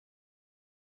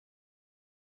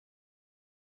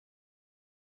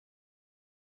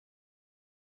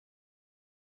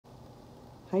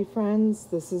Hi friends,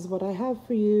 this is what I have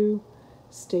for you.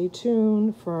 Stay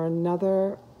tuned for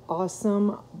another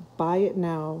awesome Buy It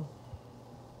Now.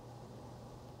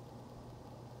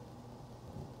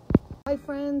 Hi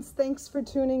friends, thanks for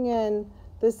tuning in.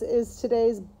 This is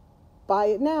today's Buy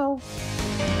It Now.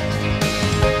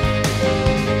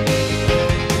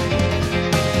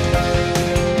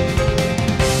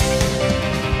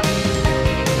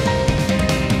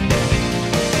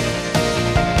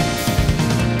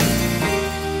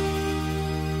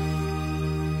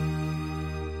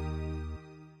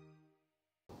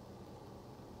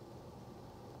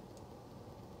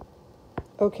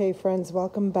 Okay friends,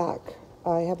 welcome back.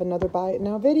 I have another Buy It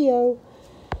Now video.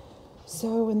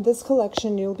 So in this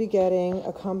collection, you'll be getting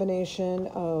a combination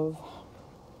of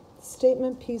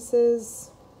statement pieces.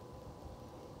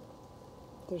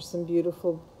 There's some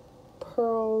beautiful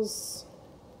pearls.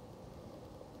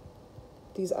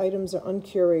 These items are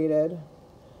uncurated.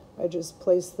 I just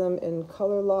placed them in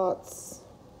color lots.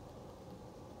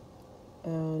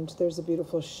 And there's a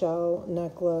beautiful shell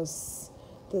necklace.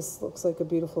 This looks like a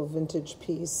beautiful vintage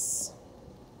piece.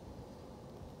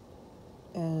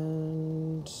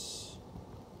 And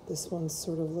this one's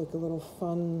sort of like a little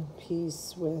fun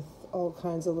piece with all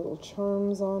kinds of little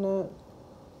charms on it.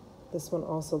 This one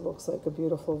also looks like a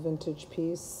beautiful vintage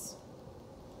piece.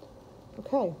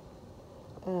 Okay,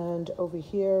 and over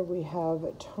here we have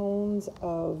tones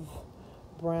of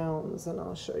browns, and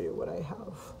I'll show you what I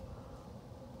have.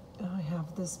 I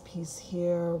have this piece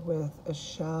here with a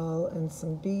shell and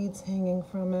some beads hanging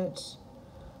from it.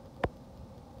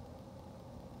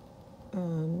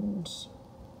 And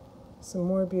some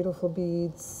more beautiful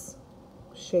beads,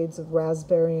 shades of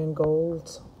raspberry and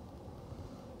gold.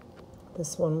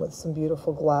 This one with some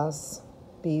beautiful glass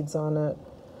beads on it.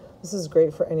 This is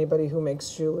great for anybody who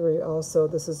makes jewelry also.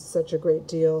 This is such a great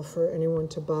deal for anyone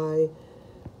to buy.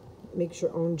 Makes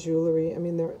your own jewelry. I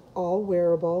mean, they're all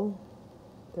wearable.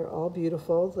 They're all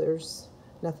beautiful. There's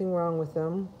nothing wrong with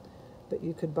them. But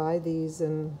you could buy these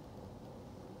and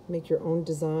make your own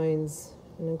designs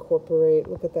and incorporate.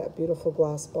 Look at that beautiful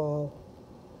glass ball.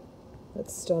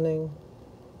 That's stunning.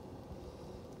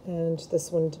 And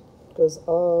this one goes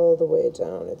all the way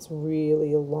down. It's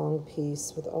really a long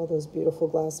piece with all those beautiful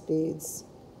glass beads.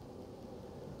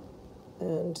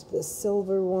 And the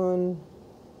silver one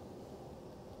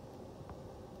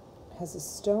has a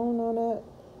stone on it.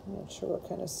 I'm not sure what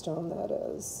kind of stone that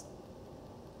is.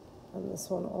 And this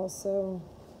one also,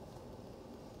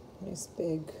 nice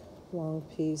big long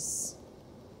piece.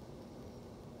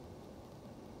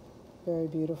 Very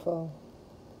beautiful.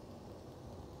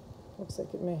 Looks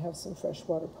like it may have some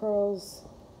freshwater pearls.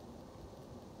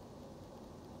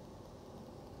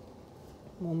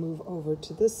 We'll move over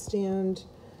to this stand,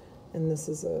 and this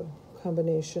is a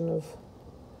combination of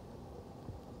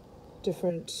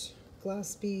different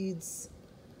glass beads,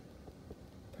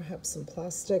 perhaps some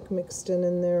plastic mixed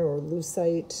in there, or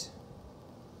lucite,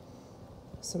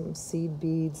 some seed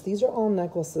beads. These are all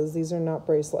necklaces. These are not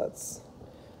bracelets.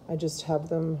 I just have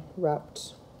them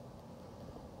wrapped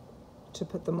to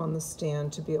put them on the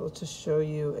stand to be able to show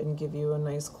you and give you a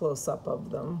nice close-up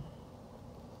of them.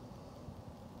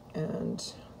 And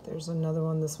there's another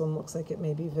one. This one looks like it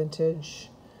may be vintage.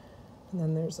 And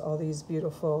then there's all these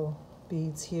beautiful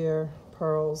beads here,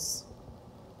 pearls.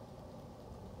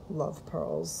 Love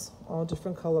pearls, all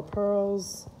different color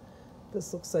pearls.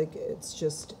 This looks like it's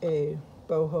just a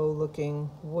boho looking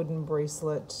wooden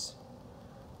bracelet.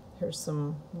 Here's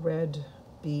some red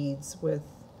beads with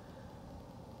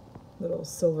little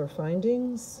silver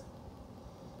findings.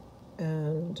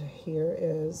 And here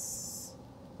is,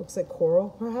 looks like coral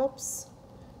perhaps.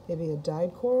 Maybe a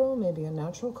dyed coral, maybe a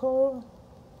natural coral.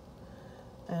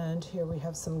 And here we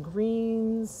have some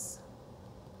greens.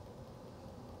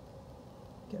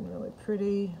 Again, really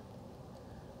pretty.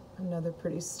 Another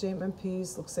pretty statement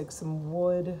piece. Looks like some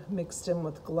wood mixed in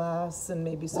with glass and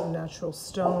maybe some natural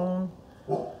stone.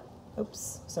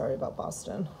 Oops, sorry about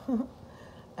Boston.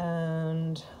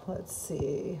 And let's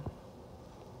see.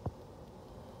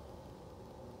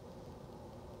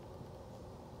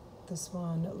 This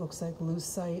one, it looks like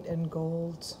lucite and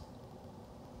gold.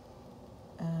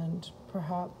 And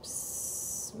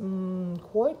perhaps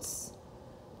quartz,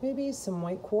 maybe some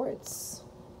white quartz.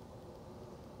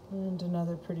 And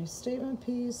another pretty statement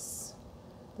piece.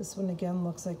 This one again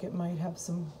looks like it might have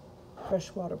some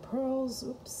freshwater pearls.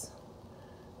 Oops.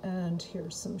 And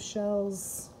here's some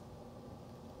shells.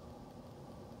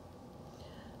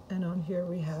 And on here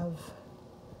we have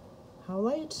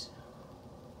howlite.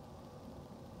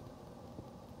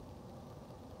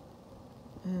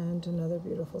 And another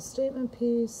beautiful statement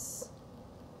piece.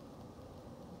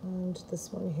 And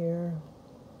this one here,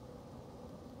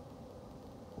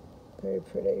 Very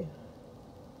pretty.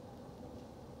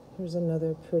 Here's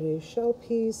another pretty shell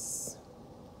piece.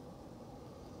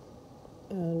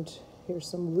 And here's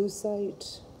some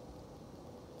lucite.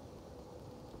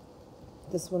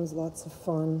 This one's lots of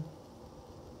fun.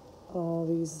 All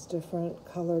these different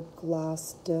colored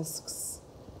glass discs.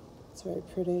 It's very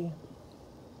pretty.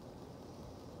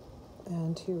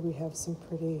 And here we have some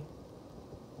pretty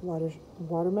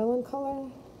watermelon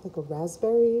color, like a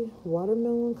raspberry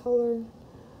watermelon color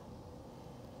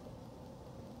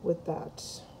with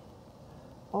that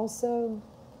also.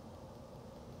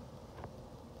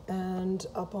 And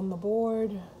up on the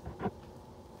board,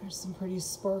 there's some pretty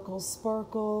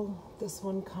sparkle. This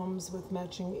one comes with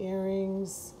matching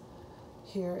earrings.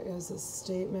 Here is a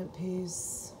statement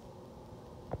piece.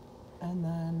 And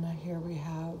then here we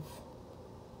have,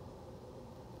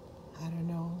 I don't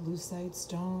know, lucite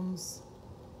stones.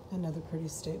 Another pretty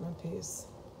statement piece.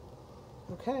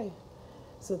 Okay,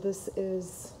 so this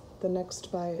is the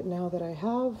next buy it now that I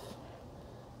have.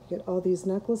 Get all these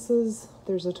necklaces.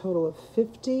 There's a total of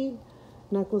 50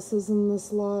 necklaces in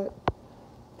this lot.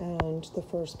 And the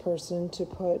first person to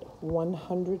put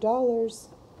 $100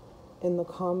 in the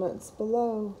comments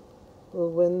below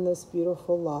will win this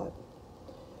beautiful lot.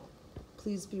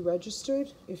 Please be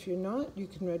registered. If you're not, you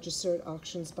can register at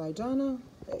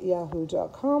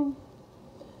auctionsbydonna@yahoo.com.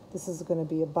 This is going to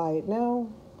be a buy it now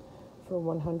for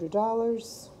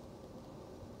 $100.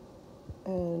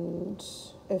 And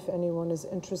if anyone is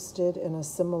interested in a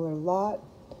similar lot,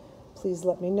 please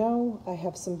let me know. I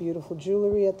have some beautiful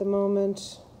jewelry at the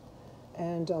moment,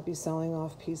 and I'll be selling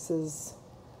off pieces,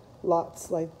 lots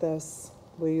like this,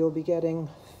 where you'll be getting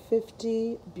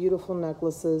 50 beautiful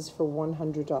necklaces for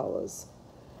 $100.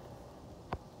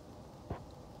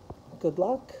 Good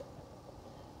luck,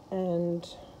 and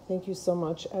thank you so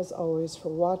much, as always, for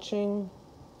watching.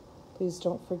 Please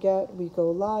don't forget, we go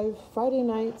live Friday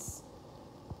nights,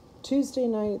 Tuesday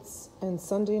nights, and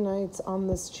Sunday nights on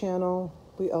this channel.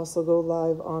 We also go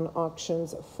live on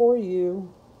auctions for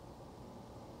you.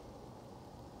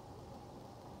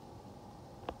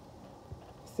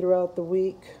 Throughout the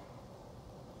week,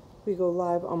 we go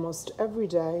live almost every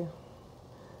day.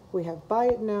 We have Buy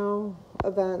It Now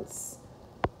events.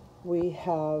 We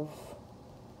have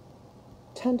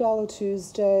 $10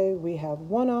 Tuesday. We have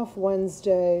One-Off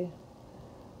Wednesday.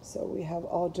 So we have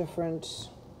all different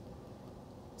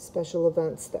special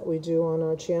events that we do on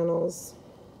our channels.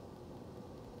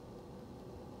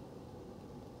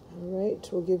 All right,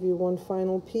 we'll give you one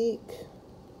final peek.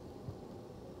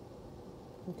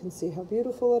 You can see how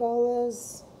beautiful it all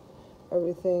is.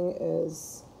 Everything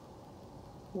is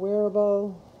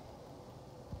wearable.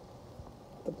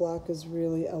 The black is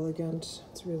really elegant.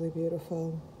 It's really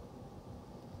beautiful.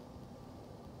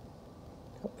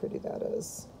 How pretty that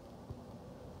is.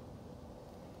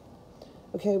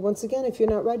 Okay, once again, if you're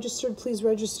not registered, please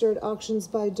register at Auctions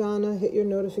by Donna. Hit your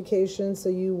notification so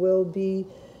you will be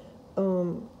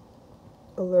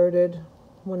alerted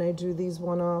when I do these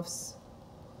one-offs,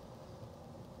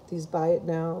 these buy it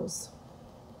nows.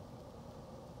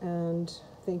 And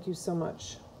thank you so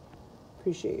much.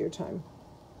 Appreciate your time.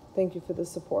 Thank you for the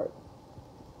support.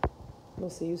 We'll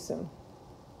see you soon.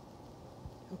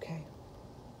 Okay.